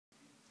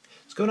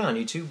What's going on,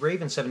 YouTube?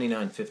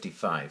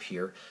 Raven7955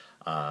 here.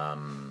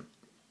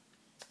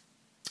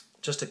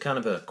 Just a kind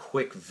of a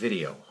quick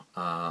video.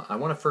 I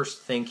want to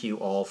first thank you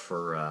all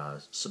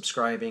for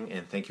subscribing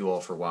and thank you all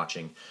for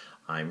watching.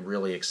 I'm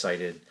really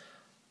excited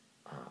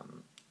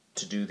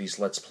to do these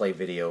Let's Play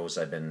videos.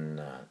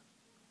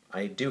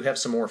 I do have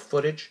some more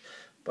footage,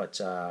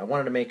 but I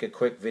wanted to make a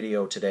quick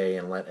video today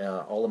and let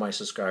all of my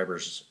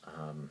subscribers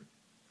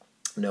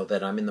know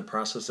that I'm in the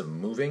process of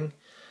moving.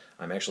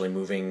 I'm actually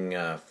moving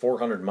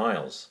 400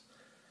 miles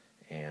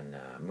and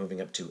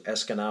moving up to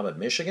Escanaba,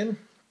 Michigan,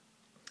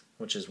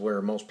 which is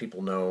where most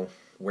people know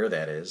where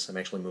that is. I'm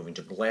actually moving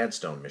to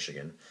Gladstone,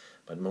 Michigan,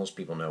 but most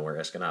people know where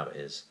Escanaba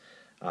is.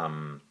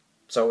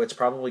 So it's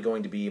probably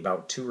going to be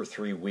about 2 or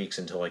 3 weeks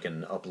until I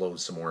can upload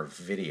some more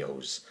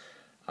videos.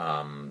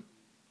 Plan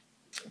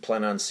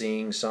on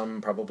seeing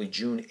some probably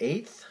June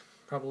 8th.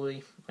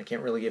 Probably, I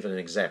can't really give it an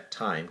exact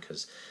time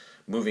because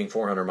moving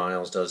 400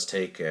 miles does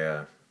take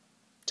a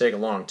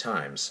long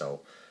time.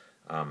 So,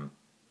 and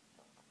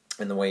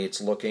the way it's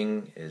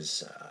looking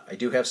is I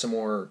do have some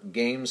more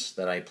games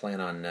that I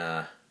plan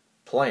on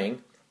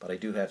playing, but I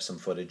do have some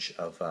footage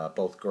of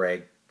both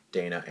Greg,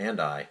 Dana, and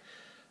I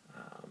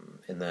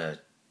in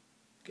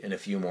a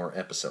few more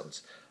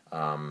episodes.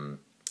 I'm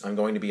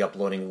going to be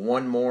uploading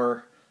one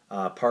more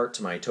part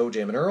to my Toe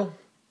Jam and Earl.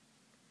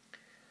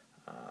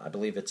 I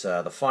believe it's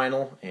the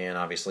final, and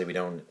obviously we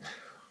don't,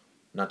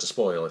 not to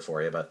spoil it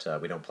for you, but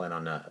we don't plan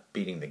on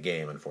beating the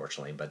game,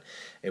 unfortunately. But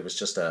it was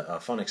just a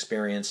fun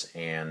experience,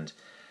 and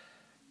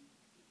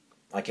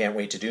I can't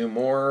wait to do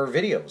more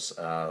videos,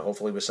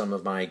 hopefully with some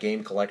of my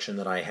game collection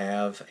that I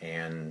have,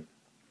 and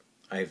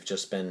I've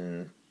just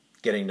been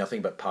getting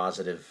nothing but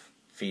positive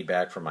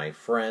feedback from my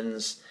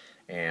friends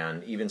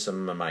and even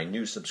some of my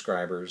new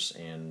subscribers,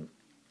 and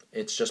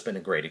it's just been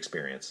a great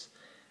experience.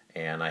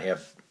 And I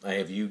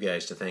have you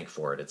guys to thank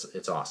for it.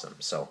 It's awesome.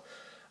 So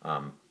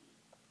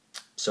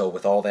so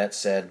with all that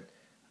said,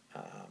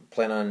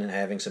 plan on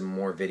having some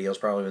more videos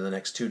probably in the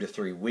next 2 to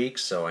 3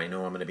 weeks. So I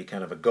know I'm going to be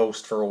kind of a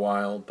ghost for a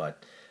while,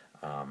 but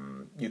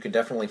you can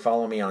definitely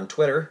follow me on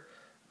Twitter,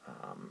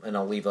 and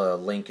I'll leave a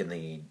link in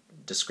the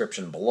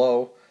description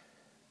below.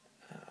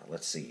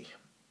 Let's see.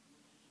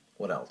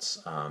 What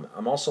else?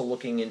 I'm also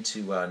looking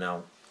into,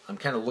 now I'm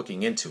kind of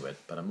looking into it,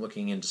 but I'm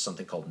looking into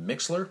something called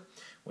Mixler,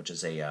 which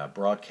is a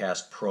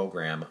broadcast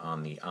program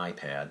on the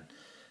iPad,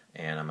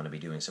 and I'm going to be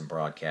doing some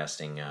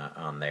broadcasting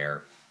on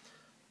there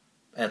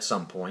at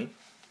some point,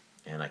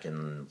 and I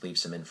can leave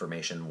some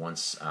information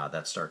once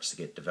that starts to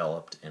get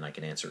developed, and I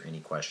can answer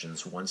any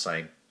questions once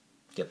I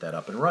get that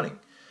up and running.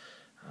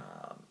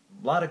 A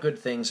lot of good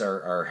things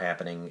are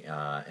happening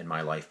in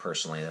my life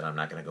personally that I'm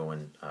not going to go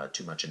in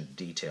too much in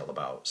detail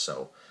about.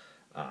 So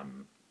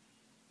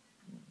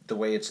the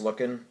way it's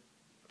looking,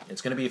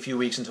 it's going to be a few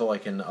weeks until I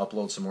can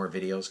upload some more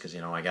videos because,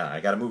 you know, I got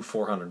to move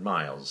 400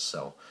 miles.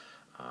 So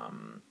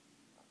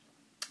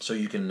so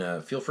you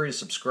can feel free to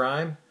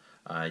subscribe.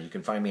 You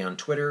can find me on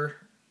Twitter,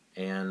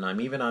 and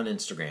I'm even on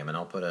Instagram, and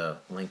I'll put a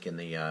link in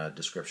the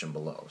description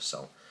below.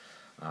 So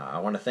I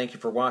want to thank you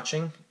for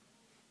watching.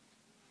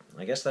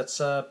 I guess that's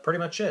pretty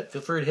much it.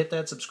 Feel free to hit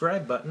that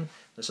subscribe button.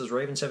 This is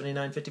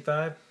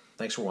Raven7955.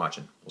 Thanks for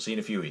watching. We'll see you in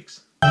a few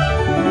weeks.